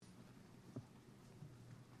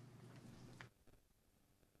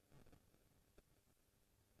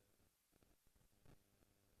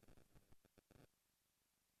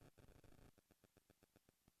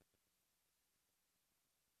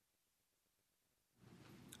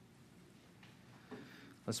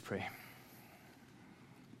Let's pray.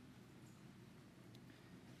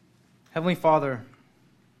 Heavenly Father,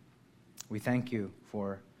 we thank you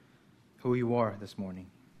for who you are this morning.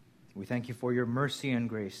 We thank you for your mercy and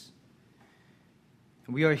grace.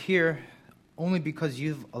 We are here only because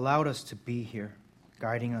you've allowed us to be here,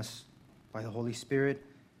 guiding us by the Holy Spirit,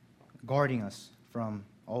 guarding us from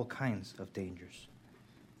all kinds of dangers.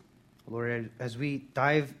 Lord, as we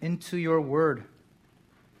dive into your word,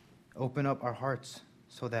 open up our hearts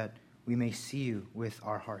so that we may see you with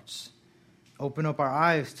our hearts. Open up our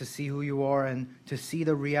eyes to see who you are and to see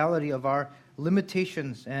the reality of our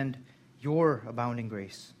limitations and your abounding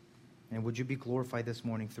grace. And would you be glorified this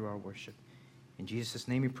morning through our worship? In Jesus'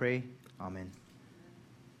 name we pray. Amen.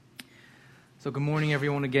 So good morning,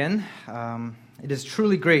 everyone, again. It is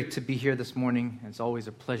truly great to be here this morning. It's always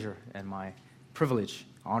a pleasure and my privilege,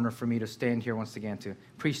 honor for me to stand here once again to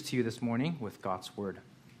preach to you this morning with God's word.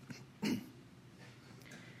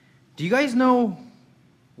 Do you guys know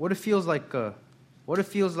what it feels like to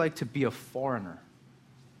be a foreigner?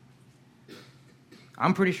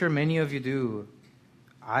 I'm pretty sure many of you do.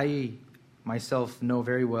 I myself know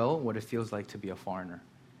very well what it feels like to be a foreigner.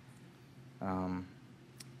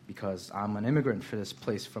 Because I'm an immigrant for this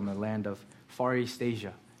place from the land of Far East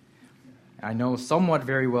Asia. I know somewhat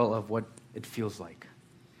very well of what it feels like.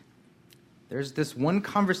 There's this one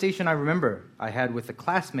conversation I remember I had with a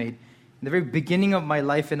classmate in the very beginning of my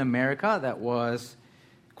life in America that was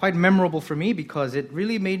quite memorable for me because it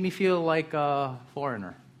really made me feel like a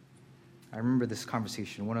foreigner. I remember this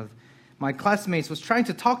conversation. One of my classmates was trying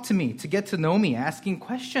to talk to me, to get to know me, asking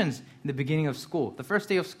questions in the beginning of school, the first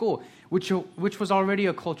day of school, which was already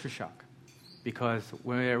a culture shock. Because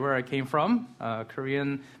where I came from,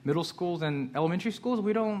 Korean middle schools and elementary schools,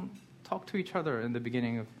 we don't talk to each other in the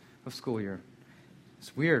beginning of school year.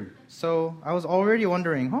 It's weird. So I was already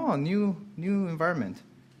wondering, new environment.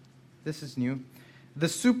 This is new. The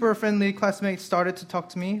super friendly classmate started to talk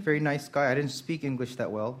to me. Very nice guy. I didn't speak English that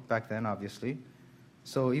well back then, obviously.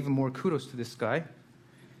 So even more kudos to this guy.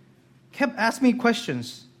 Kept asking me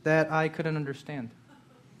questions that I couldn't understand.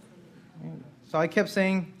 So I kept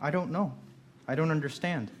saying, I don't know. I don't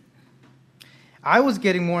understand. I was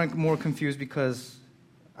getting more and more confused because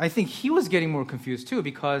I think he was getting more confused too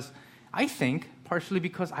because I think partially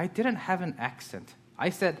because I didn't have an accent. I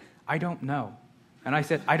said, I don't know. And I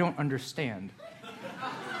said, I don't understand.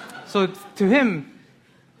 So to him,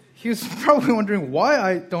 he was probably wondering why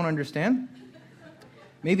I don't understand.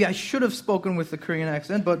 Maybe I should have spoken with the Korean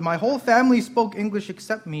accent, but my whole family spoke English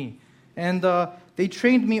except me. And they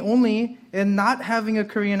trained me only in not having a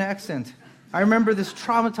Korean accent. I remember this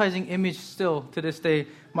traumatizing image still to this day.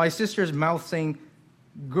 My sister's mouth saying,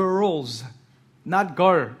 girls, not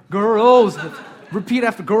gar, girls. Repeat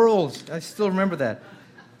after girls. I still remember that.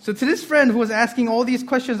 So to this friend who was asking all these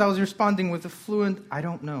questions, I was responding with a fluent, I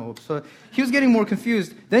don't know. So he was getting more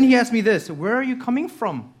confused. Then he asked me this, where are you coming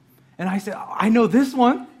from? And I said, I know this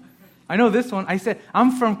one. I said,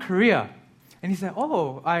 I'm from Korea. And he said,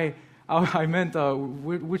 I meant,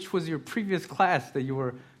 which was your previous class that you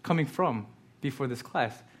were coming from before this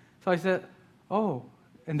class? So I said, oh.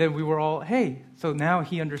 And then we were all, hey. So now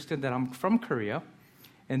he understood that I'm from Korea.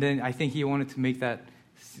 And then I think he wanted to make that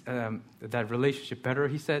relationship better.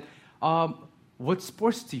 He said, what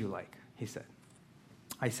sports do you like? He said.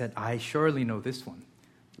 I said, I surely know this one.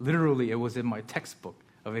 Literally, it was in my textbook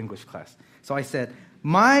of English class. So I said,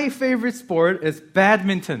 my favorite sport is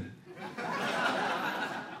badminton.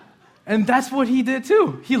 And that's what he did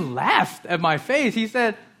too. He laughed at my face. He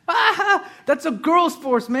said, that's a girl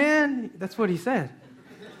sport, man. That's what he said.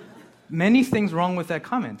 Many things wrong with that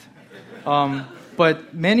comment.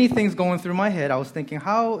 But many things going through my head. I was thinking,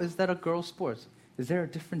 how is that a girl sport? Is there a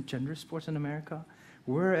different gender sports in America?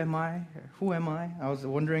 Where am I? Who am I? I was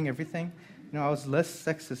wondering everything. I was less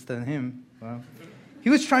sexist than him. Well, he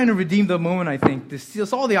was trying to redeem the moment, I think. To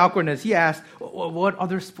saw the awkwardness. He asked, what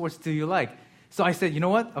other sports do you like? So I said, you know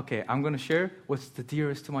what? Okay, I'm going to share what's the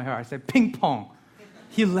dearest to my heart. I said, ping pong.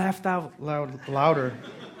 He laughed out louder.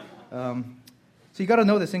 So you got to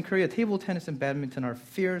know this. In Korea, table tennis and badminton are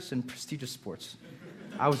fierce and prestigious sports.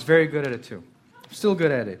 I was very good at it too. Still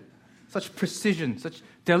good at it. Such precision, such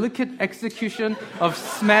delicate execution of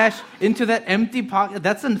smash into that empty pocket.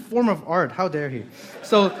 That's a form of art. How dare he?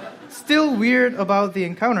 So still weird about the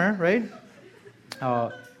encounter, right?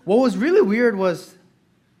 What was really weird was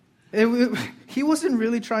he wasn't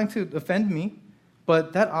really trying to offend me,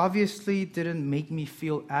 but that obviously didn't make me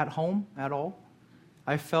feel at home at all.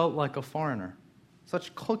 I felt like a foreigner.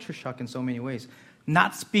 Such culture shock in so many ways.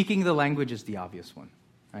 Not speaking the language is the obvious one,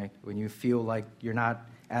 right? When you feel like you're not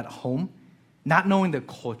at home, not knowing the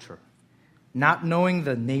culture. not knowing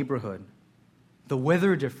the neighborhood, the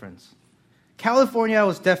weather difference. California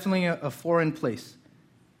was definitely a foreign place,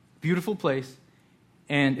 beautiful place,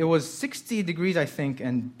 and it was 60 degrees, I think,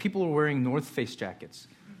 and people were wearing North Face jackets.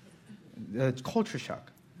 Culture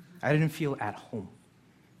shock. I didn't feel at home.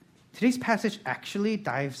 Today's passage actually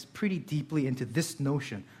dives pretty deeply into this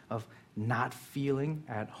notion of not feeling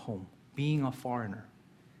at home, being a foreigner.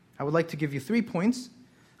 I would like to give you 3 points.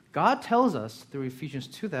 God tells us through Ephesians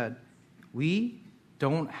 2 that we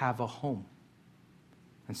don't have a home.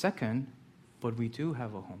 And second, but we do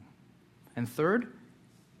have a home. And third,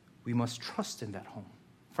 we must trust in that home.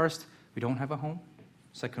 First, we don't have a home.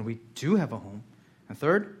 Second, we do have a home. And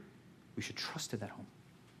third, we should trust in that home.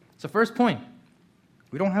 So first point,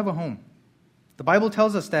 we don't have a home. The Bible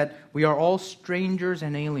tells us that we are all strangers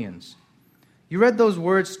and aliens. You read those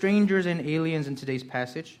words, strangers and aliens, in today's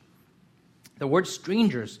passage. The word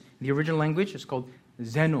strangers in the original language is called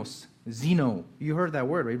xenos, xeno. You heard that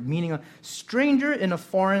word, right? Meaning a stranger in a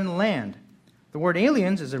foreign land. The word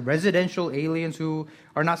aliens is a residential aliens who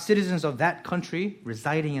are not citizens of that country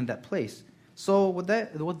residing in that place. So what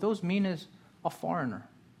those mean is a foreigner,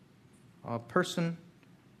 a person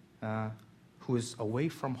who is away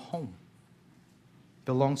from home,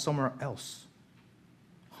 belongs somewhere else.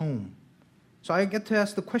 Home. So I get to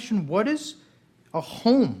ask the question, what is a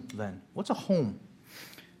home then? What's a home?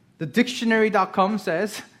 The dictionary.com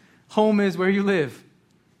says home is where you live.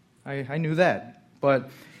 I knew that.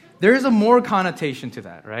 But there is a more connotation to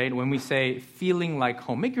that, right? When we say feeling like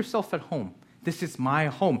home, make yourself at home. This is my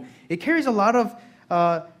home. It carries a lot of,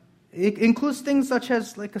 it includes things such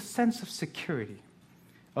as like a sense of security,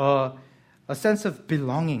 a sense of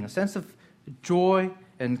belonging, a sense of joy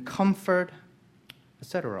and comfort,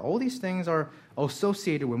 etc. All these things are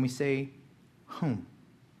associated when we say home.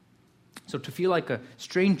 So to feel like a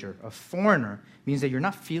stranger, a foreigner, means that you're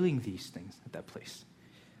not feeling these things at that place.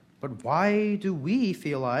 But why do we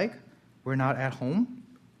feel like we're not at home?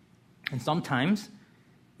 And sometimes,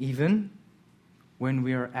 even when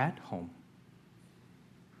we are at home,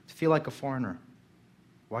 to feel like a foreigner.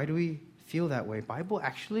 Why do we feel that way? Bible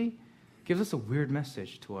actually gives us a weird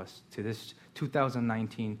message to us, to this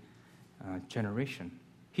 2019 generation.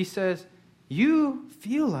 He says, you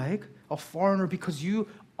feel like a foreigner because you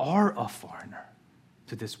are a foreigner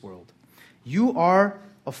to this world. You are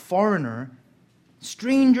a foreigner,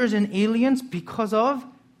 strangers and aliens, because of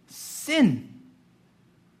sin.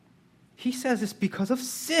 He says it's because of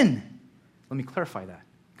sin. Let me clarify that,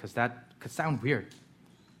 because that could sound weird.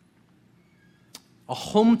 A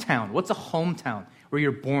hometown. What's a hometown? Where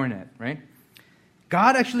you're born at, right?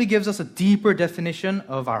 God actually gives us a deeper definition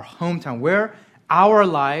of our hometown, where our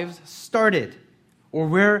lives started, or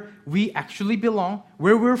where we actually belong,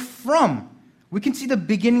 where we're from. We can see the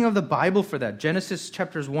beginning of the Bible for that, Genesis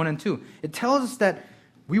chapters 1 and 2. It tells us that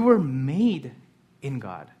we were made in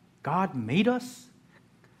God. God made us,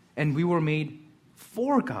 and we were made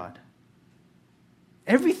for God.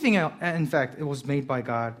 Everything else, in fact, it was made by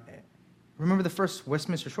God. Remember the first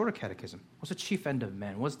Westminster Shorter Catechism. What's the chief end of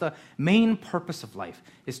man? What's the main purpose of life?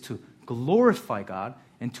 Is to glorify God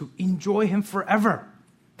and to enjoy Him forever.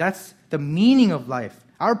 That's the meaning of life.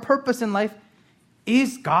 Our purpose in life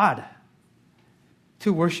is God.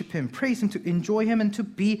 To worship Him, praise Him, to enjoy Him, and to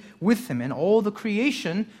be with Him. And all the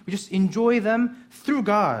creation, we just enjoy them through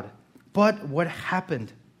God. But what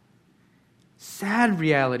happened? Sad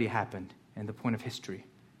reality happened in the point of history.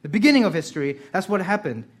 The beginning of history, that's what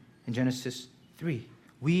happened in Genesis 3.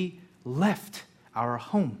 We left our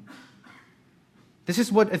home. This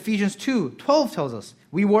is what Ephesians 2:12 tells us.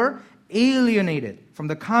 We were alienated from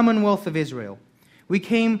the commonwealth of Israel. We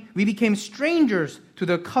became strangers to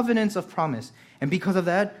the covenants of promise. And because of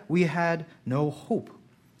that, we had no hope.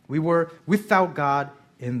 We were without God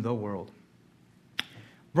in the world.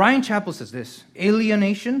 Brian Chappell says this: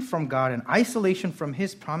 alienation from God and isolation from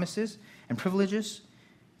His promises and privileges.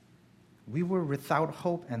 We were without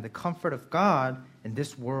hope and the comfort of God in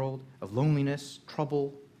this world of loneliness,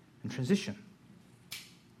 trouble, and transition.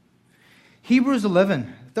 Hebrews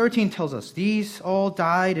 11:13 tells us, these all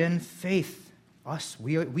died in faith. Us,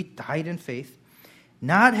 we died in faith,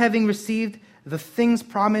 not having received the things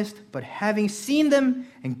promised, but having seen them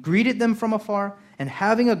and greeted them from afar, and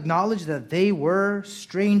having acknowledged that they were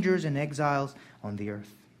strangers and exiles on the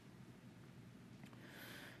earth.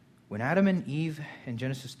 When Adam and Eve in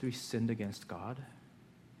Genesis 3 sinned against God,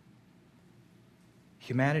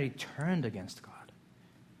 humanity turned against God.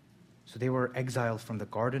 So they were exiled from the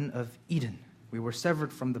Garden of Eden. We were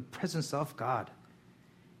severed from the presence of God.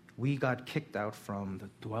 We got kicked out from the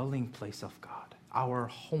dwelling place of God, our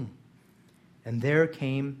home. And there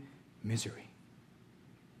came misery,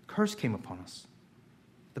 curse came upon us.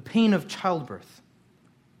 The pain of childbirth.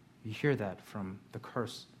 You hear that from the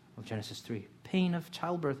curse of Genesis 3. Pain of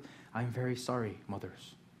childbirth. I'm very sorry,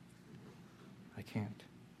 mothers. I can't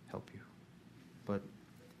help you. But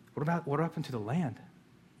what happened to the land?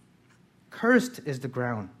 Cursed is the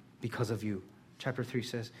ground because of you. Chapter 3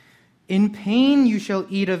 says, in pain you shall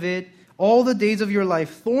eat of it all the days of your life.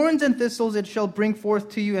 Thorns and thistles it shall bring forth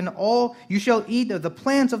to you, and all you shall eat of the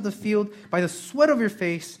plants of the field. By the sweat of your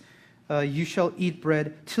face you shall eat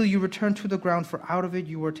bread till you return to the ground, for out of it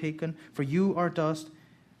you were taken, for you are dust,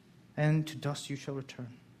 and to dust you shall return.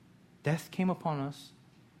 Death came upon us,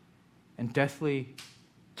 and deathly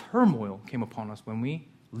turmoil came upon us when we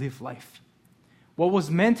live life. What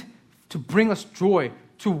was meant to bring us joy,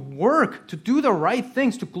 to work, to do the right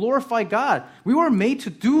things, to glorify God. We were made to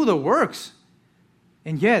do the works.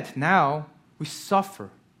 And yet now we suffer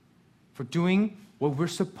for doing what we're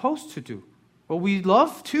supposed to do. What we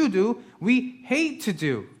love to do, we hate to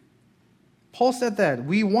do. Paul said that.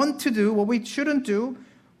 We want to do what we shouldn't do.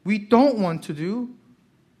 We don't want to do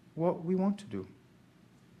what we want to do.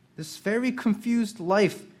 This very confused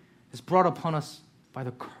life is brought upon us by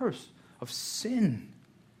the curse of sin.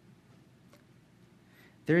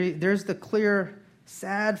 There's the clear,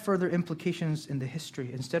 sad further implications in the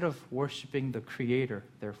history. Instead of worshiping the Creator,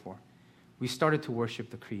 therefore, we started to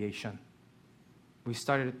worship the creation. We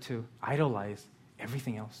started to idolize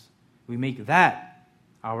everything else. We make that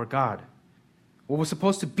our God. What was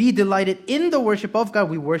supposed to be delighted in the worship of God,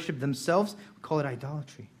 we worship themselves. We call it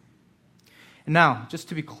idolatry. And now, just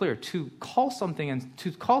to be clear, to call something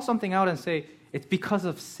out and say it's because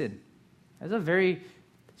of sin, that's a very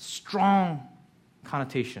strong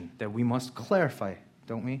connotation that we must clarify,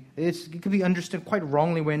 don't we? It could be understood quite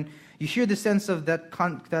wrongly when you hear the sense of that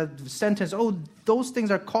sentence, oh, those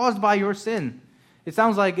things are caused by your sin. It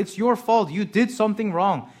sounds like it's your fault, you did something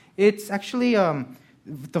wrong. It's actually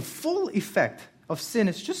the full effect of sin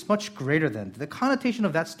is just much greater than. The connotation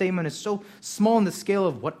of that statement is so small in the scale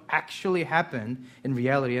of what actually happened in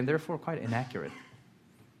reality, and therefore quite inaccurate.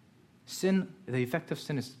 Sin, the effect of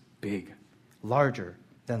sin is big, larger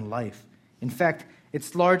than life. In fact,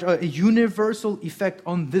 it's large, a universal effect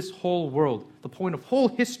on this whole world. The point of whole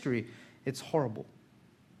history, it's horrible.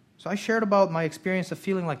 So I shared about my experience of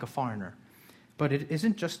feeling like a foreigner. But it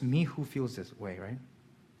isn't just me who feels this way, right?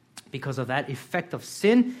 Because of that effect of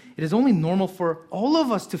sin, it is only normal for all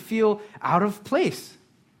of us to feel out of place.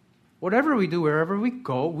 Whatever we do, wherever we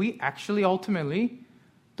go, we actually ultimately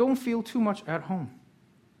don't feel too much at home.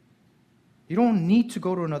 You don't need to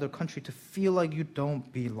go to another country to feel like you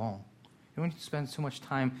don't belong. You don't need to spend so much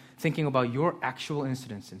time thinking about your actual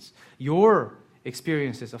incidences, your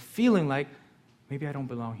experiences of feeling like, maybe I don't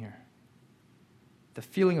belong here. The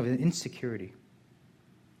feeling of insecurity.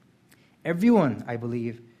 Everyone, I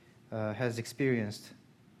believe, has experienced,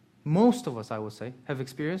 most of us, I would say, have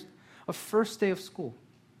experienced a first day of school.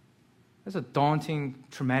 That's a daunting,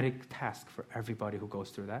 traumatic task for everybody who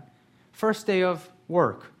goes through that. First day of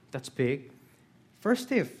work, that's big. First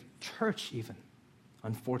day of church, even,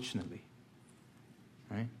 unfortunately.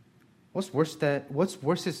 Right? What's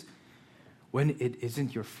worse is when it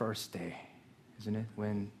isn't your first day, isn't it?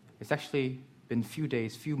 When it's actually been few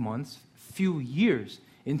days, few months, few years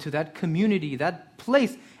into that community, that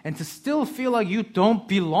place, and to still feel like you don't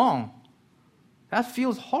belong. That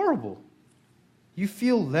feels horrible. You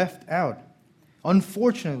feel left out.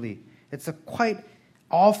 Unfortunately, it's a quite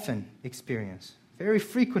often experience, very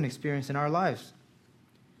frequent experience in our lives.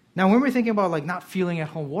 Now, when we're thinking about like not feeling at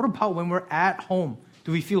home, what about when we're at home?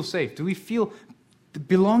 Do we feel safe? Do we feel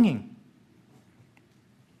belonging?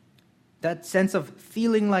 That sense of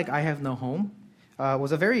feeling like I have no home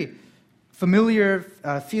was a very familiar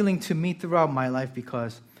feeling to me throughout my life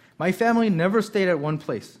because my family never stayed at one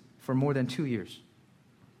place for more than 2 years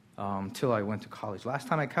until I went to college. Last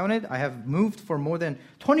time I counted, I have moved for more than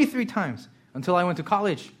 23 times until I went to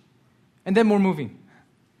college. And then more moving.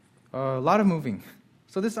 A lot of moving.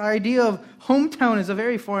 So this idea of hometown is a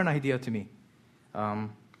very foreign idea to me.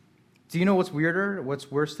 Do you know what's weirder?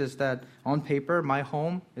 What's worse is that on paper, my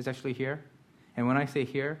home is actually here. And when I say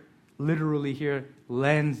here, literally here,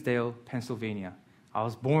 Lansdale, Pennsylvania. I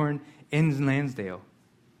was born in Lansdale.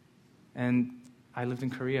 And I lived in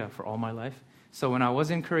Korea for all my life. So when I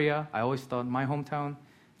was in Korea, I always thought my hometown,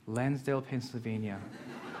 Lansdale, Pennsylvania.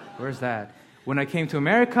 Where's that? When I came to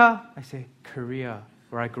America, I say Korea,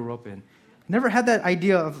 where I grew up in. Never had that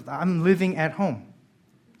idea of I'm living at home.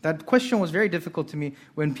 That question was very difficult to me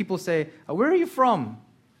when people say, where are you from?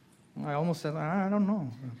 I almost said, I don't know.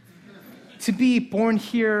 To be born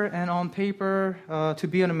here and on paper, to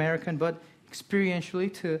be an American, but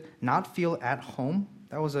experientially to not feel at home,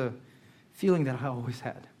 That was a feeling that I always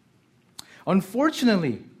had.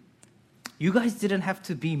 Unfortunately, you guys didn't have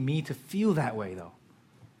to be me to feel that way, though.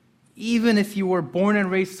 Even if you were born and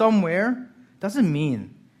raised somewhere, doesn't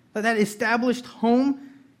mean that established home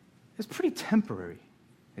is pretty temporary,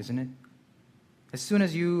 isn't it? As soon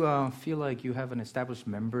as you feel like you have an established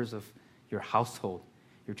members of your household,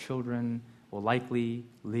 your children will likely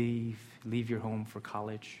leave your home for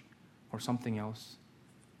college or something else,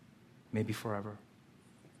 maybe forever.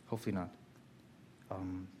 Hopefully not.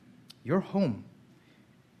 Your home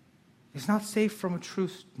is not safe from a true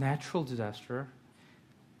natural disaster.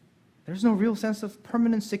 There's no real sense of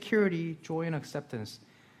permanent security, joy, and acceptance.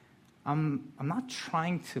 I'm not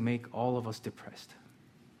trying to make all of us depressed.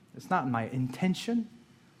 It's not my intention,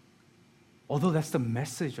 although that's the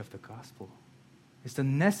message of the gospel. It's the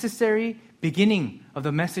necessary beginning of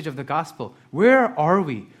the message of the gospel. Where are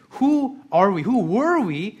we? Who are we? Who were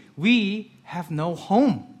we? We have no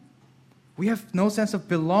home. We have no sense of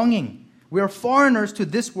belonging. We are foreigners to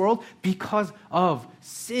this world because of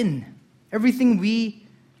sin. Everything we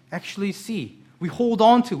actually see, we hold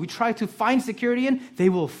on to, we try to find security in, they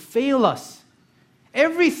will fail us.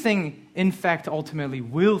 Everything, in fact, ultimately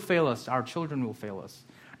will fail us. Our children will fail us.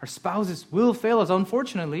 Our spouses will fail us,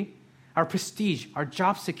 unfortunately. Our prestige, our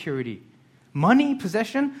job security, money,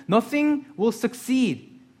 possession, nothing will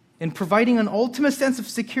succeed in providing an ultimate sense of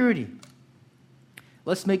security.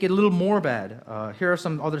 Let's make it a little more bad. Here are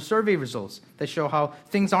some other survey results that show how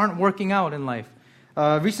things aren't working out in life.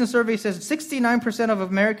 A recent survey says 69% of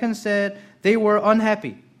Americans said they were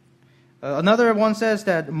unhappy. Another one says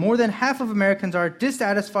that more than half of Americans are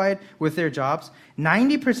dissatisfied with their jobs.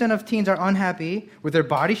 90% of teens are unhappy with their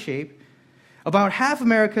body shape. About half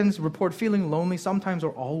Americans report feeling lonely sometimes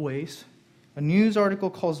or always. A news article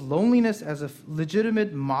calls loneliness as a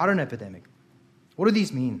legitimate modern epidemic. What do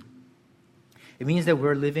these mean? It means that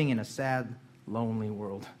we're living in a sad, lonely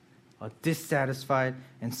world, a dissatisfied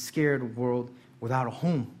and scared world without a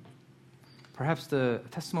home. Perhaps the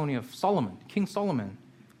testimony of Solomon, King Solomon,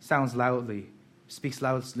 speaks loudly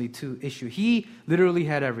to issue. He literally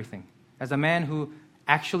had everything. As a man who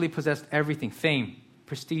actually possessed everything, fame,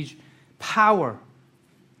 prestige, power,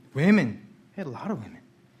 women, he had a lot of women.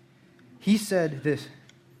 He said this,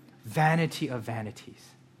 vanity of vanities.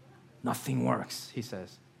 Nothing works, he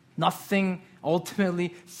says. Nothing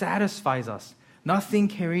ultimately satisfies us. Nothing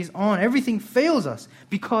carries on. Everything fails us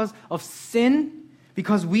because of sin.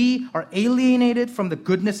 Because we are alienated from the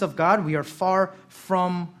goodness of God, we are far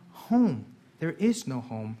from home. There is no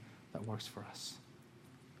home that works for us.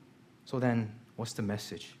 So then, what's the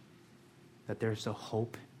message? That there's a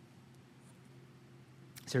hope?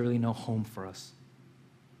 Is there really no home for us?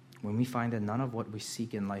 When we find that none of what we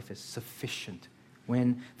seek in life is sufficient,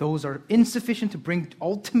 when those are insufficient to bring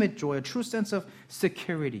ultimate joy, a true sense of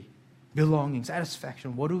security, belonging,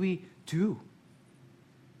 satisfaction, what do we do?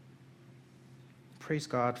 Praise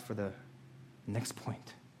God for the next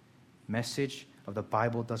point. Message of the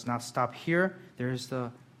Bible does not stop here. There is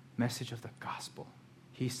the message of the gospel.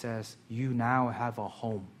 He says, you now have a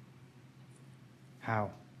home.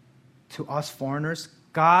 How? To us foreigners,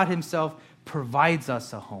 God himself provides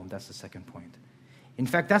us a home. That's the second point. In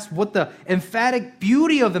fact, that's what the emphatic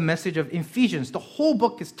beauty of the message of Ephesians, the whole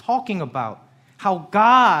book is talking about. How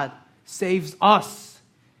God saves us.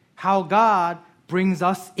 How God brings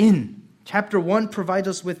us in. Chapter 1 provides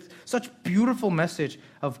us with such beautiful message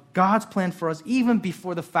of God's plan for us even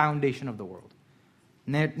before the foundation of the world.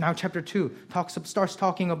 Now chapter 2 starts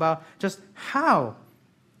talking about just how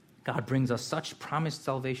God brings us such promised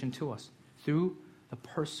salvation to us through the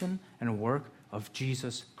person and work of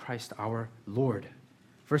Jesus Christ our Lord.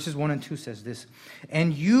 Verses 1 and 2 says this,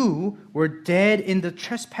 and you were dead in the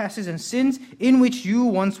trespasses and sins in which you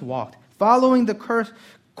once walked, following the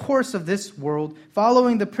course of this world,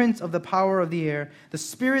 following the prince of the power of the air, the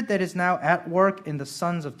spirit that is now at work in the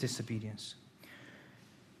sons of disobedience.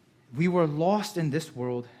 We were lost in this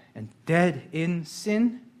world and dead in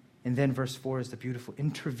sin. And then verse 4 is the beautiful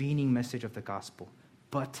intervening message of the gospel.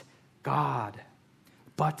 But God,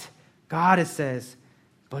 it says,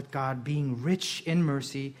 but God being rich in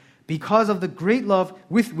mercy, because of the great love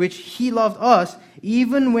with which he loved us,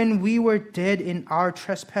 even when we were dead in our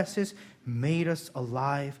trespasses, made us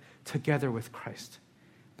alive together with Christ.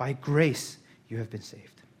 By grace you have been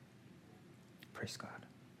saved. Praise God.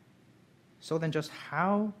 So then just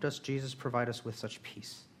how does Jesus provide us with such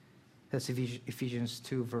peace? That's Ephesians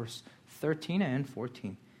 2 verse 13 and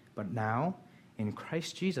 14. But now in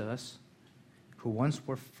Christ Jesus, who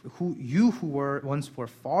were once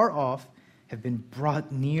far off have been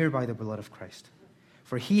brought near by the blood of Christ.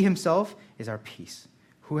 For he himself is our peace,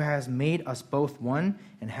 who has made us both one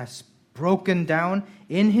and has broken down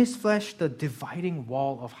in his flesh the dividing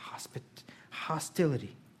wall of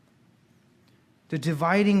hostility. The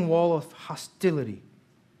dividing wall of hostility.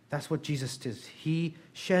 That's what Jesus did. He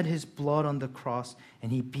shed his blood on the cross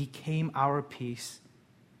and he became our peace.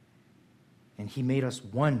 And he made us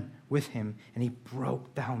one with him and he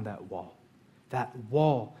broke down that wall. That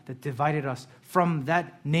wall that divided us from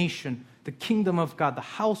that nation, the kingdom of God, the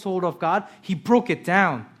household of God. He broke it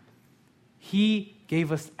down. He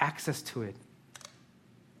gave us access to it.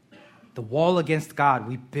 The wall against God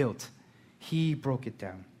we built, he broke it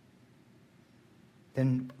down.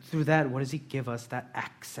 Then through that, what does he give us? That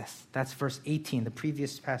access. That's verse 18, the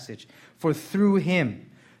previous passage. For through him,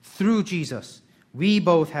 through Jesus, we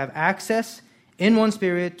both have access in one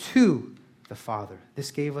spirit to the Father.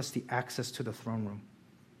 This gave us the access to the throne room.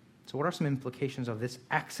 So what are some implications of this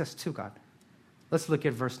access to God? Let's look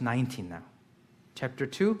at verse 19 now. Chapter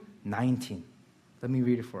 2, 19. Let me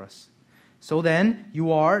read it for us. So then,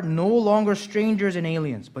 you are no longer strangers and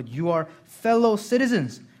aliens, but you are fellow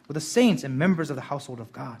citizens with the saints and members of the household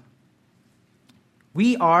of God.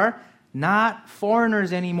 We are not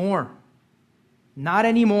foreigners anymore. Not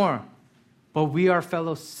anymore. But we are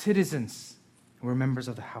fellow citizens. We're members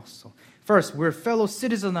of the household. First, we're fellow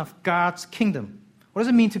citizens of God's kingdom. What does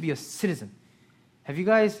it mean to be a citizen? Have you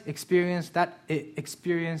guys experienced that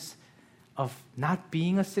experience of not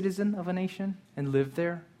being a citizen of a nation and lived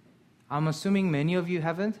there? I'm assuming many of you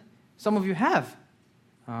haven't. Some of you have.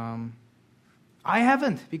 I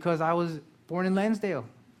haven't because I was born in Lansdale.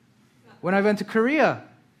 When I went to Korea,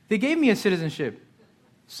 they gave me a citizenship.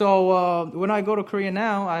 So when I go to Korea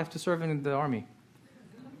now, I have to serve in the army.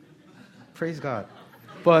 Praise God.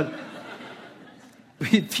 But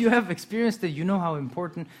if you have experienced it, you know how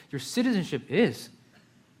important your citizenship is.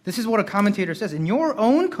 This is what a commentator says. In your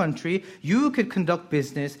own country, you could conduct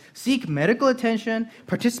business, seek medical attention,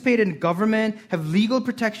 participate in government, have legal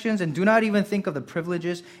protections, and do not even think of the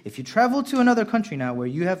privileges. If you travel to another country now where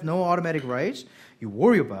you have no automatic rights, you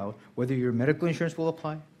worry about whether your medical insurance will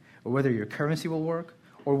apply, or whether your currency will work,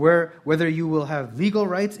 or whether you will have legal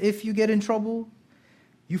rights if you get in trouble.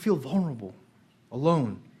 You feel vulnerable,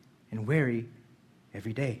 alone, and wary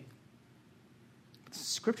every day.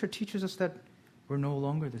 Scripture teaches us that we're no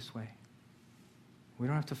longer this way. We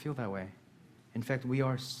don't have to feel that way. In fact, we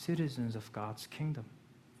are citizens of God's kingdom,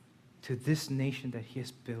 to this nation that he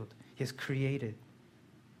has built, he has created.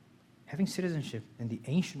 Having citizenship in the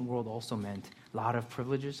ancient world also meant a lot of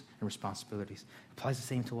privileges and responsibilities. It applies the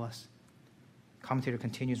same to us. The commentator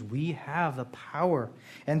continues, we have the power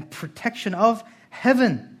and protection of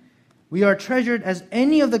heaven. We are treasured as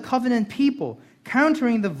any of the covenant people,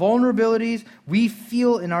 countering the vulnerabilities we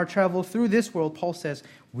feel in our travel through this world. Paul says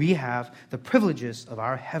we have the privileges of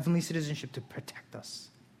our heavenly citizenship to protect us.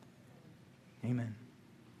 Amen.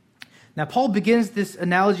 Now, Paul begins this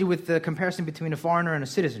analogy with the comparison between a foreigner and a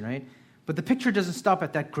citizen, right? But the picture doesn't stop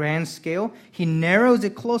at that grand scale. He narrows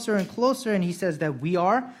it closer and closer, and he says that we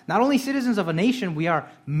are not only citizens of a nation, we are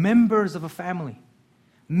members of a family,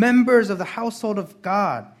 members of the household of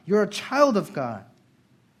God. You're a child of God.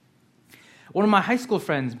 One of my high school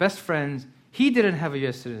friends, best friends, he didn't have a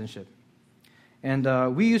U.S. citizenship.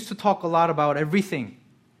 And we used to talk a lot about everything.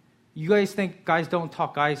 You guys think guys don't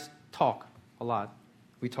talk. Guys talk a lot.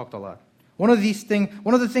 We talked a lot. One of the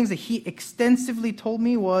things that he extensively told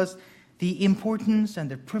me was the importance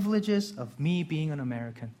and the privileges of me being an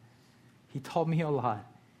American. He told me a lot.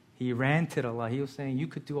 He ranted a lot. He was saying, you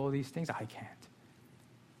could do all these things. I can't.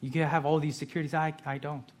 You can have all these securities. I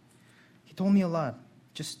don't. He told me a lot.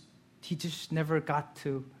 He just never got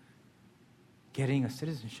to getting a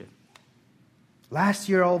citizenship. Last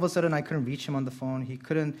year, all of a sudden, I couldn't reach him on the phone.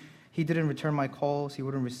 He didn't return my calls. He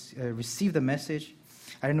wouldn't receive the message.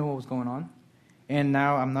 I didn't know what was going on. And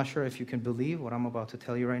now, I'm not sure if you can believe what I'm about to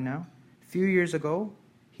tell you right now. A few years ago,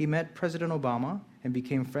 he met President Obama and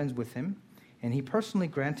became friends with him. And he personally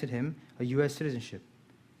granted him a U.S. citizenship.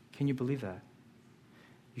 Can you believe that?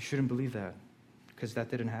 You shouldn't believe that, because that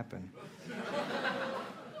didn't happen.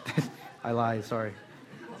 I lied, sorry.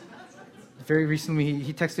 Very recently,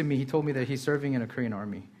 he texted me. He told me that he's serving in a Korean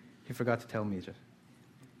army. He forgot to tell me.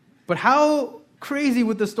 But how crazy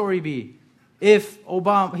would the story be if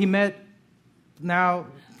he met now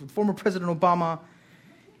former President Obama,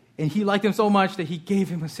 and he liked him so much that he gave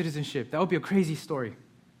him a citizenship? That would be a crazy story.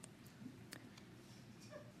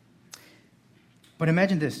 But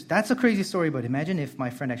imagine this. That's a crazy story, but imagine if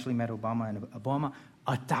my friend actually met Obama and Obama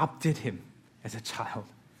adopted him as a child.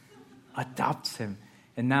 Adopts him.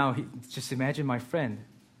 And now, just imagine my friend,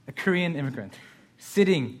 a Korean immigrant,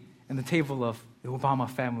 sitting at the table of the Obama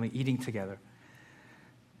family, eating together.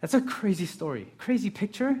 That's a crazy story, crazy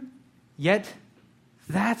picture, yet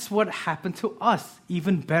that's what happened to us,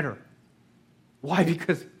 even better. Why?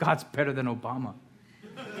 Because God's better than Obama.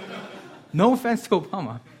 No offense to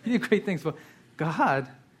Obama. He did great things, but God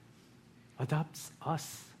adopts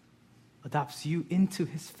us, adopts you into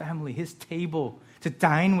his family, his table, to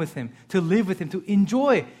dine with him, to live with him, to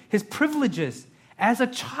enjoy his privileges as a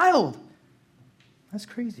child. That's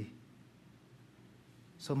crazy.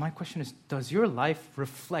 So my question is, does your life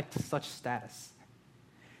reflect such status?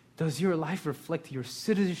 Does your life reflect your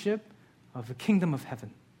citizenship of the kingdom of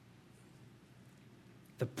heaven?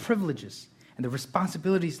 The privileges and the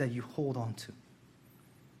responsibilities that you hold on to.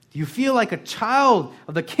 Do you feel like a child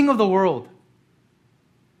of the king of the world?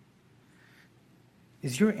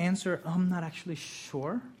 Is your answer, I'm not actually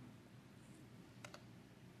sure?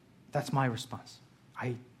 That's my response.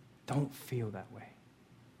 I don't feel that way,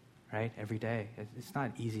 right? Every day. It's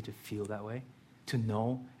not easy to feel that way, to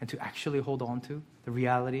know and to actually hold on to the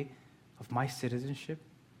reality of my citizenship,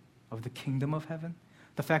 of the kingdom of heaven.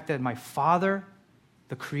 The fact that my Father,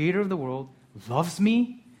 the creator of the world, loves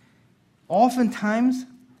me. Oftentimes,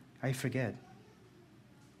 I forget.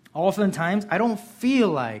 Oftentimes, I don't feel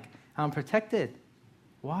like I'm protected.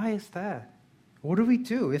 Why is that? What do we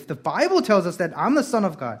do? If the Bible tells us that I'm the Son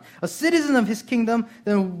of God, a citizen of his kingdom,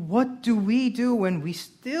 then what do we do when we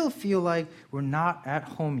still feel like we're not at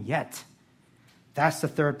home yet? That's the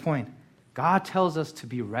third point. God tells us to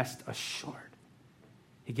be rest assured.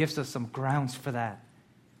 He gives us some grounds for that.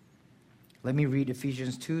 Let me read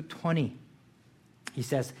Ephesians 2:20. He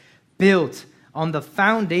says, built on the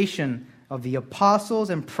foundation of the apostles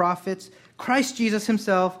and prophets, Christ Jesus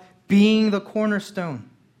himself being the cornerstone.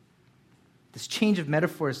 This change of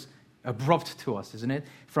metaphor is abrupt to us, isn't it?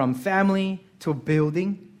 From family to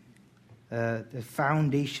building, the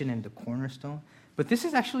foundation and the cornerstone. But this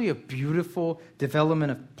is actually a beautiful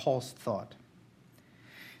development of Paul's thought.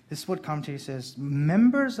 This is what commentary says.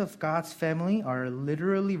 Members of God's family are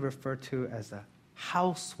literally referred to as the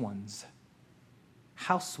house ones.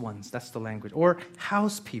 House ones, that's the language. Or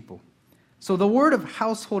house people. So the word of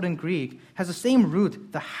household in Greek has the same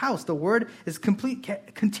root. The house, the word is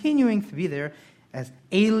continuing to be there as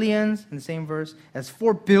aliens in the same verse, as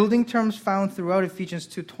four building terms found throughout Ephesians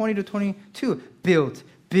 2:20 to 22. Built,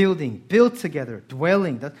 building, built together,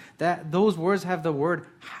 dwelling. Those words have the word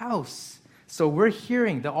house. So we're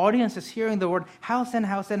hearing, the audience is hearing the word house and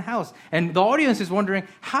house and house. And the audience is wondering,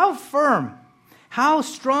 how firm, how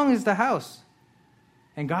strong is the house?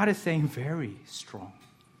 And God is saying, very strong.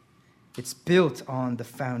 It's built on the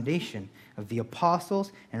foundation of the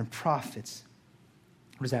apostles and prophets.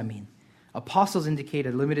 What does that mean? Apostles indicate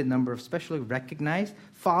a limited number of specially recognized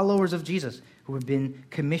followers of Jesus who have been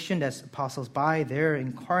commissioned as apostles by their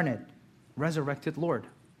incarnate, resurrected Lord.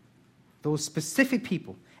 Those specific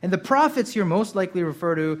people. And the prophets here most likely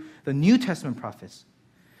refer to the New Testament prophets.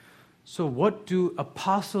 So what do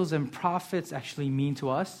apostles and prophets actually mean to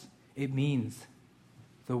us? It means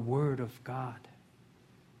the Word of God,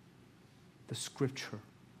 the Scripture,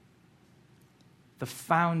 the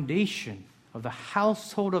foundation of the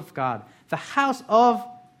household of God, the house of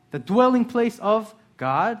the dwelling place of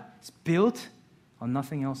God is built on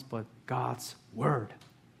nothing else but God's Word.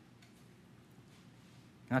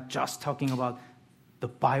 Not just talking about the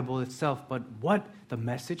Bible itself, but what the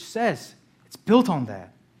message says. It's built on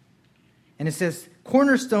that. And it says,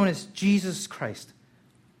 cornerstone is Jesus Christ.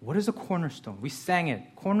 What is a cornerstone? We sang it,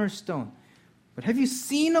 cornerstone. But have you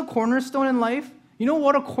seen a cornerstone in life? You know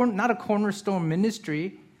what not a cornerstone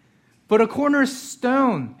ministry, but a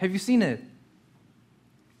cornerstone. Have you seen it?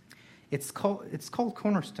 It's called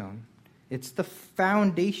cornerstone. It's the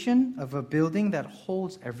foundation of a building that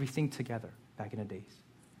holds everything together back in the days.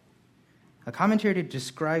 A commentator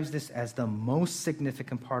describes this as the most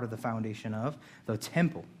significant part of the foundation of the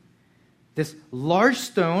temple. This large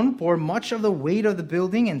stone bore much of the weight of the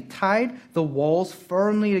building and tied the walls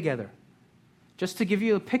firmly together. Just to give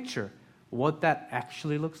you a picture what that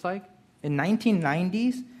actually looks like, in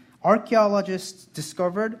 1990s, archaeologists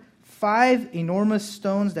discovered 5 enormous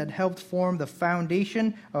stones that helped form the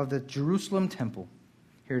foundation of the Jerusalem temple.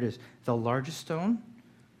 Here it is. The largest stone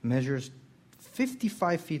measures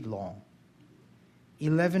 55 feet long,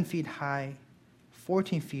 11 feet high,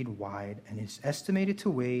 14 feet wide, and is estimated to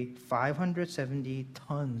weigh 570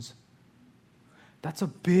 tons. That's a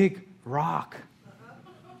big rock.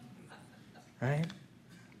 Right?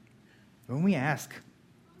 When we ask,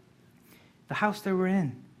 the house that we're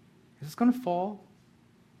in, is this going to fall?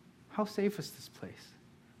 How safe is this place?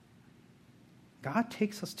 God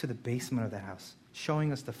takes us to the basement of that house,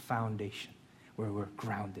 showing us the foundation where we're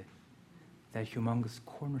grounded. That humongous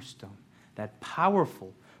cornerstone, that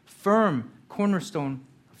powerful, firm cornerstone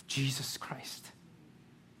of Jesus Christ.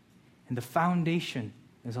 And the foundation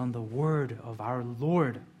is on the word of our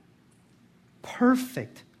Lord.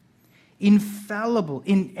 Perfect, infallible,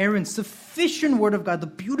 inerrant, sufficient word of God, the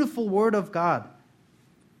beautiful word of God.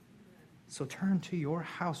 So turn to your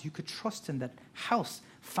house. You could trust in that house,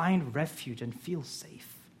 find refuge, and feel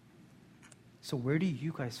safe. So where do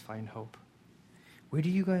you guys find hope? Where do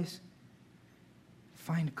you guys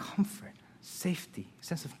find comfort, safety,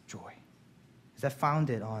 sense of joy? Is that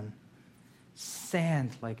founded on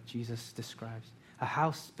sand, like Jesus describes? A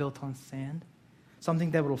house built on sand?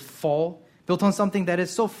 Something that will fall? Built on something that is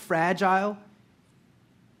so fragile,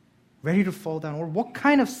 ready to fall down? Or what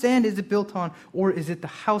kind of sand is it built on? Or is it the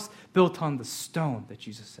house built on the stone that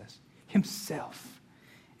Jesus says? Himself.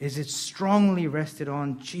 Is it strongly rested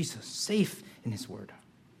on Jesus, safe in His word?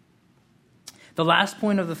 The last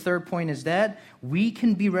point of the third point is that we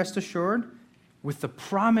can be rest assured with the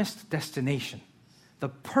promised destination, the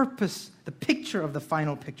purpose, the picture of the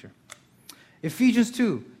final picture. Ephesians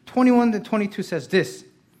 2:21-22 says this: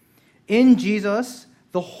 in Jesus,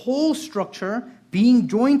 the whole structure being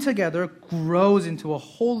joined together grows into a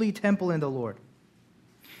holy temple in the Lord.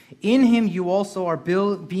 In Him you also are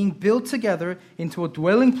being built together into a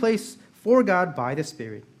dwelling place for God by the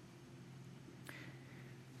Spirit.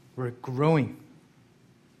 We're growing.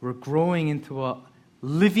 We're growing into a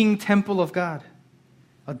living temple of God,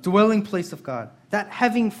 a dwelling place of God. That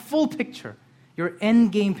having full picture, your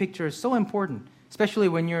end game picture is so important, especially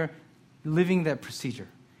when you're living that procedure.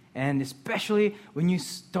 And especially when you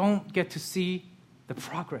don't get to see the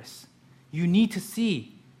progress. You need to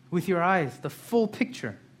see with your eyes the full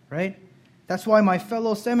picture, right? That's why my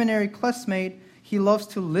fellow seminary classmate, he loves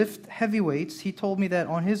to lift heavy weights. He told me that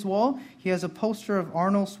on his wall, he has a poster of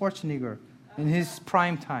Arnold Schwarzenegger in his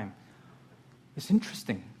prime time. It's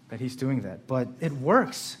interesting that he's doing that, but it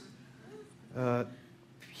works. Paul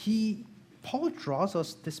draws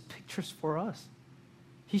us these pictures for us.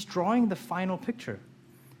 He's drawing the final picture.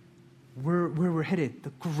 Where we're headed, the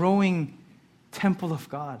growing temple of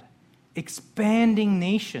God, expanding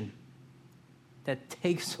nation that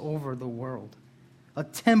takes over the world, a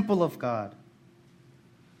temple of God.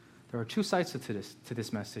 There are two sides to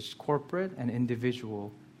this message: corporate and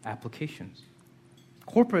individual applications.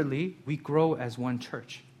 Corporately, we grow as one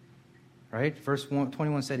church, right? Verse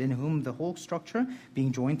 21 said, in whom the whole structure,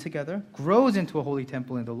 being joined together, grows into a holy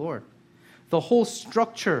temple in the Lord. The whole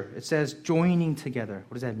structure, it says, joining together.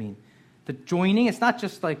 What does that mean? The joining, it's not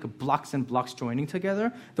just like blocks and blocks joining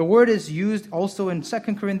together. The word is used also in 2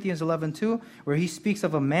 Corinthians 11:2, where he speaks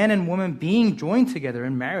of a man and woman being joined together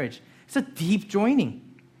in marriage. It's a deep joining.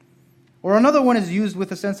 Or another one is used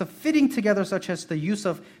with a sense of fitting together, such as the use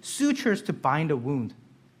of sutures to bind a wound.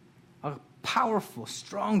 A powerful,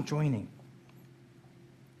 strong joining.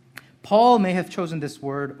 Paul may have chosen this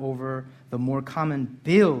word over the more common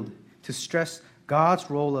build to stress God's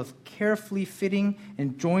role of carefully fitting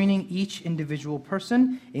and joining each individual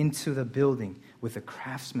person into the building with a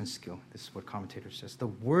craftsman's skill. This is what commentator says. The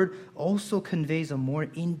word also conveys a more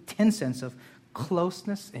intense sense of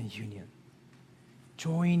closeness and union.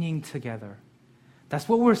 Joining together. That's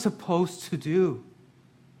what we're supposed to do.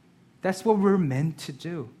 That's what we're meant to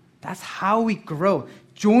do. That's how we grow.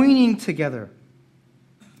 Joining together.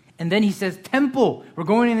 And then he says temple. We're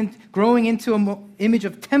growing into an image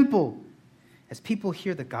of temple. As people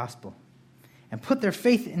hear the gospel and put their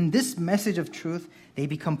faith in this message of truth, they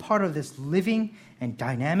become part of this living and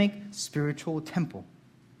dynamic spiritual temple.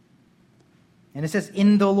 And it says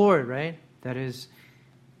in the Lord, right? That is,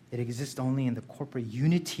 it exists only in the corporate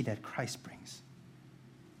unity that Christ brings.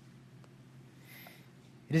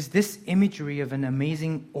 It is this imagery of an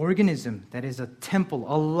amazing organism that is a temple,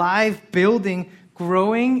 a live building,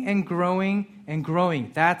 growing and growing and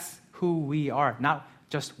growing. That's who we are. Not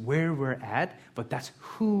just where we're at, but that's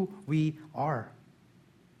who we are.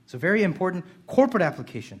 So very important corporate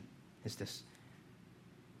application is this.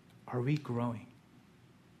 Are we growing?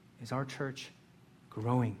 Is our church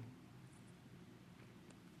growing?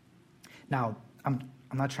 Now, I'm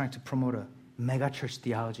not trying to promote a mega church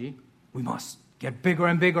theology. We must get bigger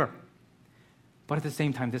and bigger. But at the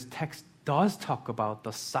same time, this text does talk about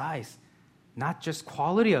the size, not just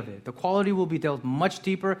quality of it. The quality will be dealt much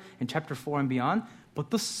deeper in chapter 4 and beyond. But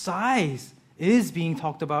the size is being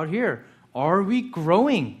talked about here. Are we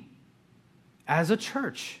growing as a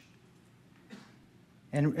church?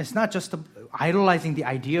 And it's not just idolizing the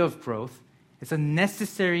idea of growth. It's a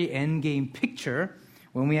necessary end game picture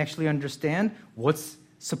when we actually understand what's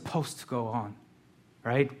supposed to go on.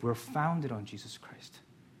 Right? We're founded on Jesus Christ.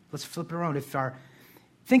 Let's flip it around.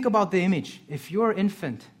 Think about the image. If your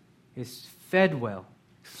infant is fed well,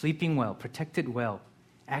 sleeping well, protected well,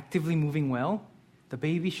 actively moving well, the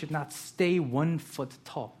baby should not stay 1 foot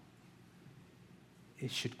tall.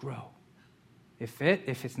 It should grow. If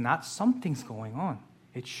it's not, something's going on.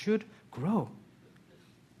 It should grow.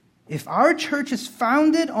 If our church is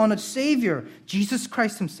founded on a Savior, Jesus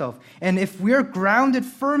Christ himself, and if we're grounded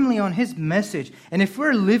firmly on his message, and if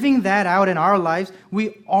we're living that out in our lives,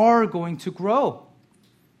 we are going to grow.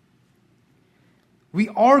 We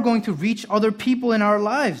are going to reach other people in our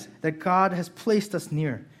lives that God has placed us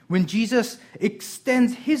near. When Jesus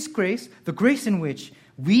extends his grace, the grace in which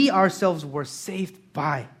we ourselves were saved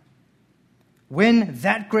by, when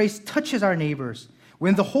that grace touches our neighbors,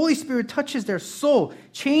 when the Holy Spirit touches their soul,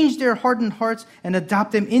 change their hardened hearts, and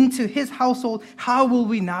adopt them into his household, how will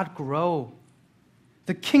we not grow?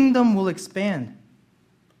 The kingdom will expand.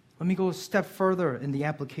 Let me go a step further in the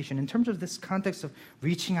application. In terms of this context of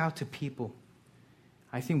reaching out to people,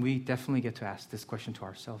 I think we definitely get to ask this question to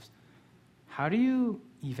ourselves. How do you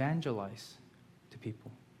evangelize to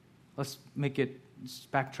people? Let's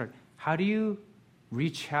backtrack. How do you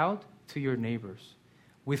reach out to your neighbors?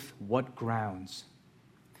 With what grounds?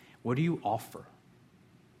 What do you offer?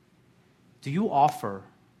 Do you offer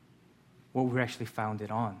what we're actually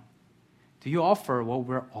founded on? Do you offer what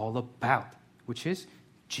we're all about, which is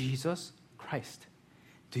Jesus Christ?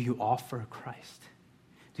 Do you offer Christ?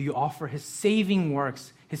 Do you offer his saving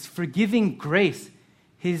works, his forgiving grace,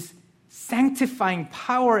 his sanctifying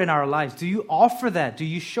power in our lives? Do you offer that? Do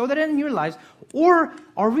you show that in your lives? Or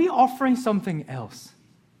are we offering something else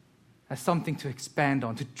as something to expand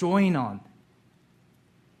on, to join on?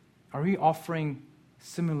 Are we offering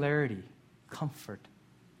similarity, comfort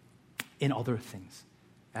in other things?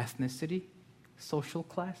 Ethnicity, social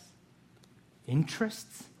class,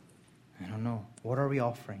 interests? I don't know. What are we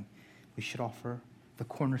offering? We should offer the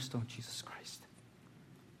cornerstone, Jesus Christ.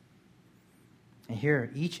 And here,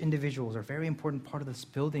 each individual is a very important part of this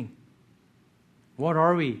building. What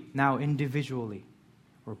are we now individually?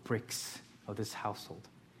 We're bricks of this household,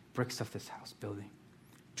 bricks of this house building,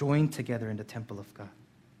 joined together in the temple of God.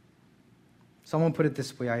 Someone put it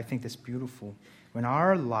this way, I think this beautiful. When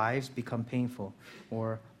our lives become painful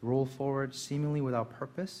or roll forward seemingly without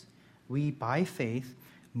purpose, we, by faith,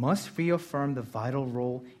 must reaffirm the vital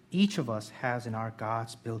role each of us has in our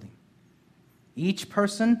God's building. Each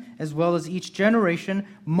person, as well as each generation,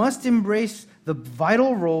 must embrace the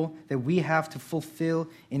vital role that we have to fulfill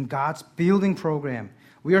in God's building program.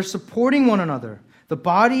 We are supporting one another, the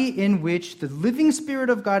body in which the living Spirit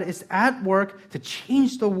of God is at work to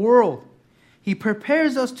change the world. He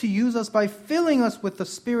prepares us to use us by filling us with the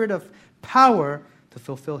Spirit of power to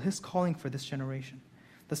fulfill his calling for this generation.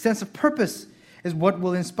 The sense of purpose is what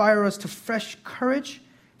will inspire us to fresh courage,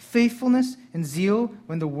 faithfulness, and zeal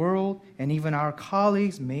when the world and even our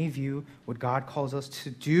colleagues may view what God calls us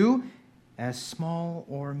to do as small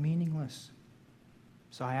or meaningless.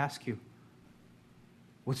 So I ask you,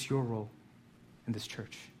 what's your role in this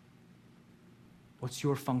church? What's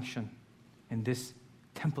your function in this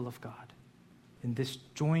temple of God? In this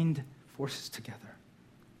joined forces together.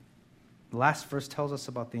 The last verse tells us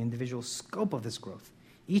about the individual scope of this growth.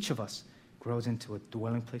 Each of us grows into a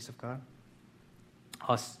dwelling place of God.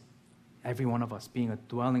 Us, every one of us, being a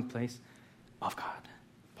dwelling place of God.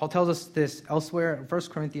 Paul tells us this elsewhere, 1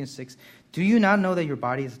 Corinthians 6. Do you not know that your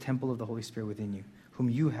body is a temple of the Holy Spirit within you, whom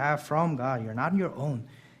you have from God? You're not your own,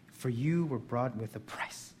 for you were bought with a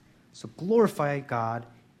price. So glorify God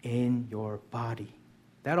in your body.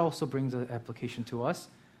 That also brings an application to us.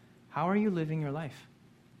 How are you living your life?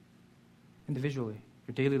 Individually,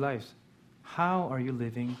 your daily lives. How are you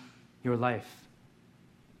living your life?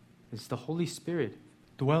 It's the Holy Spirit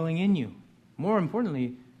dwelling in you. More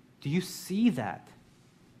importantly, do you see that?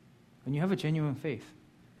 When you have a genuine faith,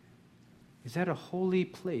 is that a holy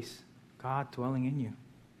place, God dwelling in you?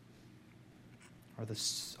 Or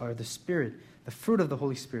the Spirit, the fruit of the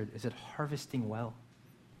Holy Spirit, is it harvesting well?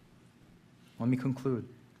 Let me conclude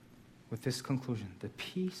with this conclusion. The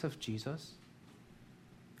peace of Jesus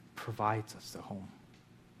provides us the home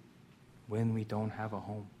when we don't have a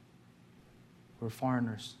home. We're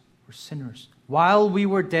foreigners. We're sinners. While we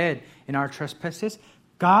were dead in our trespasses,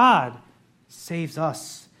 God saves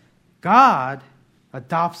us. God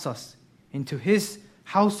adopts us into his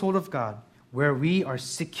household of God, where we are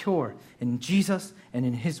secure in Jesus and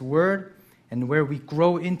in his word, and where we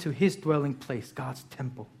grow into his dwelling place, God's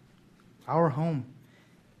temple. Our home,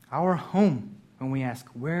 when we ask,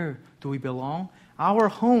 where do we belong? Our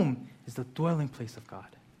home is the dwelling place of God.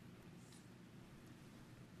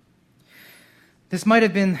 This might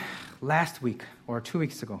have been last week or 2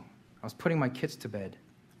 weeks ago. I was putting my kids to bed.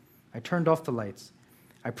 I turned off the lights.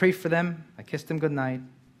 I prayed for them. I kissed them goodnight.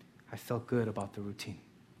 I felt good about the routine.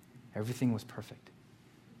 Everything was perfect.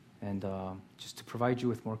 And just to provide you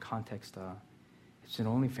with more context, it's been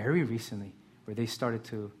only very recently where they started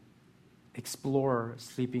to explore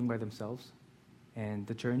sleeping by themselves. And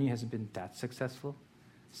the journey hasn't been that successful.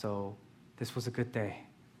 So this was a good day.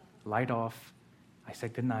 Light off. I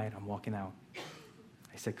said goodnight. I'm walking out.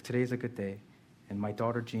 I said, today's a good day. And my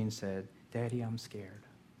daughter Jean said, Daddy, I'm scared.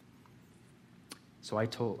 So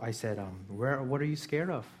I said, what are you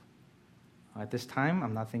scared of? At this time,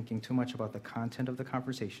 I'm not thinking too much about the content of the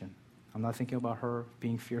conversation. I'm not thinking about her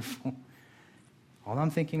being fearful. All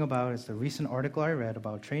I'm thinking about is the recent article I read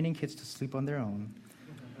about training kids to sleep on their own.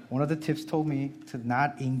 One of the tips told me to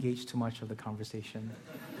not engage too much of the conversation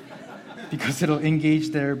because it'll engage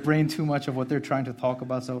their brain too much of what they're trying to talk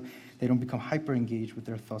about, so they don't become hyper-engaged with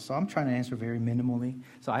their thoughts. So I'm trying to answer very minimally.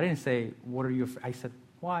 So I didn't say, what are you afraid? I said,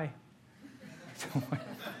 why? So,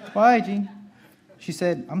 why, Jean? She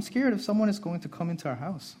said, I'm scared if someone is going to come into our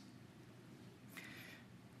house.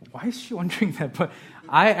 Why is she wondering that? But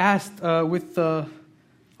I asked with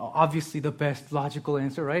obviously the best logical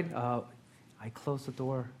answer, right? I closed the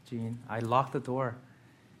door, Jean. I locked the door.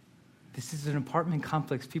 This is an apartment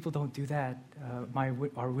complex. People don't do that.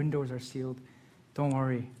 Our windows are sealed. Don't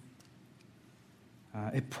worry.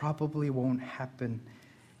 It probably won't happen.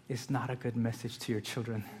 It's not a good message to your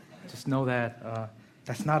children. Just know that.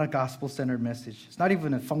 That's not a gospel-centered message. It's not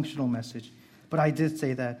even a functional message. But I did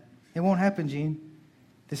say that. It won't happen, Jean.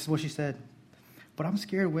 This is what she said. But I'm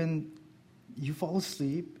scared when you fall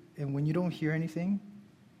asleep and when you don't hear anything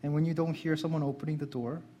and when you don't hear someone opening the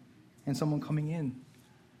door and someone coming in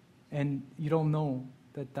and you don't know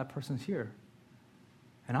that that person's here.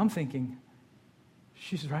 And I'm thinking,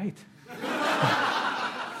 she's right.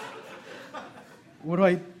 What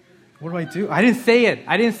do I do? I didn't say it.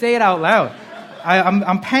 I didn't say it out loud.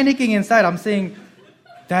 I'm panicking inside. I'm saying,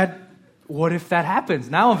 what if that happens?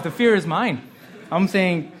 Now if the fear is mine. I'm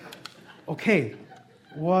saying, okay,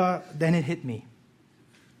 then it hit me.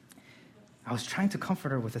 I was trying to comfort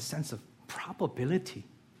her with a sense of probability,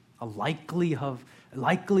 a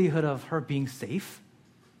likelihood of her being safe.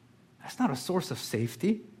 That's not a source of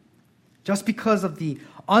safety. Just because of the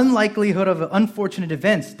unlikelihood of unfortunate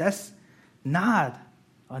events, that's not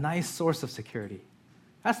a nice source of security.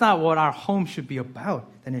 That's not what our home should be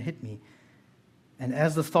about. Then it hit me. And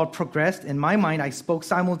as the thought progressed, in my mind, I spoke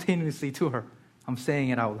simultaneously to her. I'm saying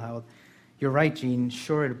it out loud. You're right, Jean.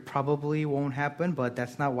 Sure, it probably won't happen, but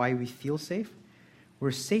that's not why we feel safe.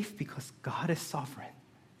 We're safe because God is sovereign.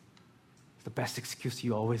 It's the best excuse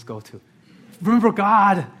you always go to. Remember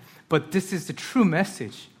God. But this is the true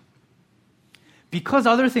message. Because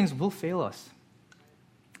other things will fail us.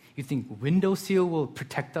 You think window seal will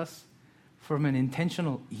protect us from an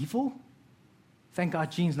intentional evil? Thank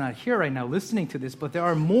God Jean's not here right now listening to this, but there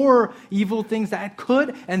are more evil things that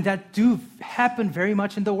could and that do happen very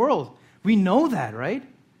much in the world. We know that, right?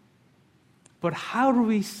 But how do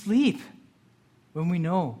we sleep when we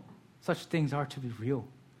know such things are to be real?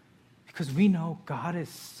 Because we know God is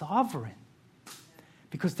sovereign.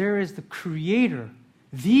 Because there is the creator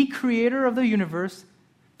of the universe,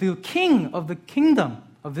 the king of the kingdom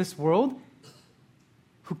of this world,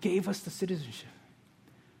 who gave us the citizenship,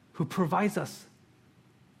 who provides us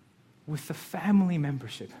with the family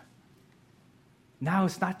membership. Now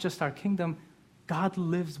it's not just our kingdom, God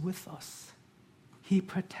lives with us. He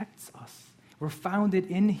protects us. We're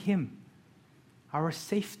founded in Him. Our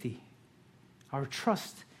safety, our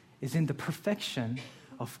trust is in the perfection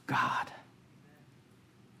of God.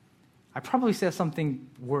 I probably said something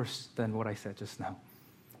worse than what I said just now,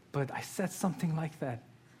 but I said something like that.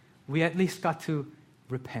 We at least got to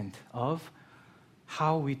repent of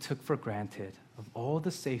how we took for granted of all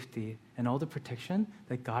the safety and all the protection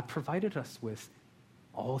that God provided us with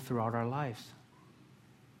all throughout our lives.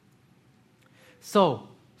 So,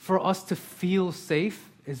 for us to feel safe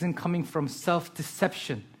isn't coming from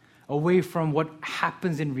self-deception, away from what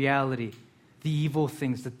happens in reality, the evil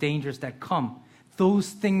things, the dangers that come. Those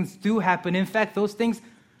things do happen. In fact, those things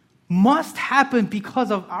must happen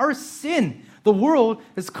because of our sin. The world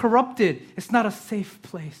is corrupted. It's not a safe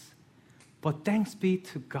place. But thanks be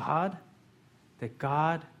to God that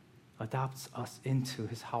God adopts us into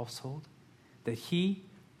His household, that He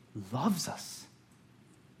loves us,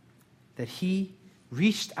 that He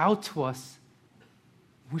reached out to us.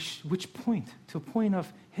 Which point? To a point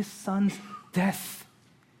of His Son's death,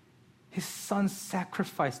 His Son's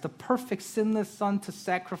sacrifice, the perfect sinless Son to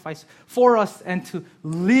sacrifice for us and to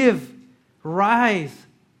live, rise,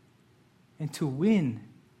 and to win,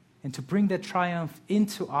 and to bring that triumph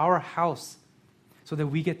into our house so that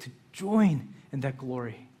we get to join in that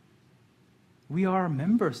glory. We are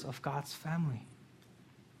members of God's family.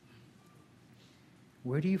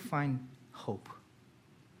 Where do you find hope?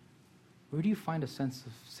 Where do you find a sense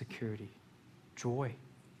of security, joy,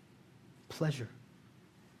 pleasure?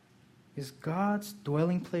 Is God's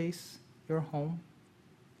dwelling place your home?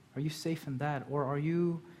 Are you safe in that? Or are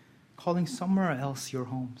you calling somewhere else your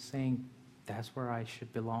home, saying, that's where I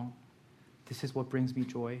should belong? This is what brings me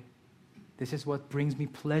joy. This is what brings me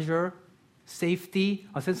pleasure, safety,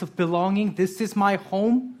 a sense of belonging. This is my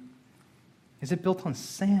home. Is it built on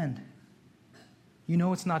sand? You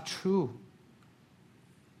know it's not true.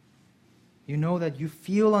 You know that you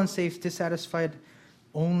feel unsafe, dissatisfied.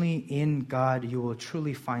 Only in God you will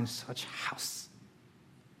truly find such house.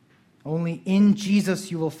 Only in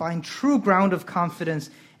Jesus you will find true ground of confidence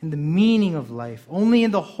in the meaning of life. Only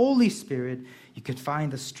in the Holy Spirit you can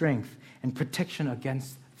find the strength and protection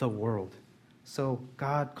against the world. So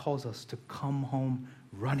God calls us to come home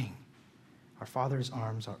running. Our Father's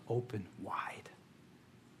arms are open wide.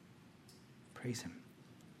 Praise Him.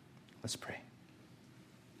 Let's pray.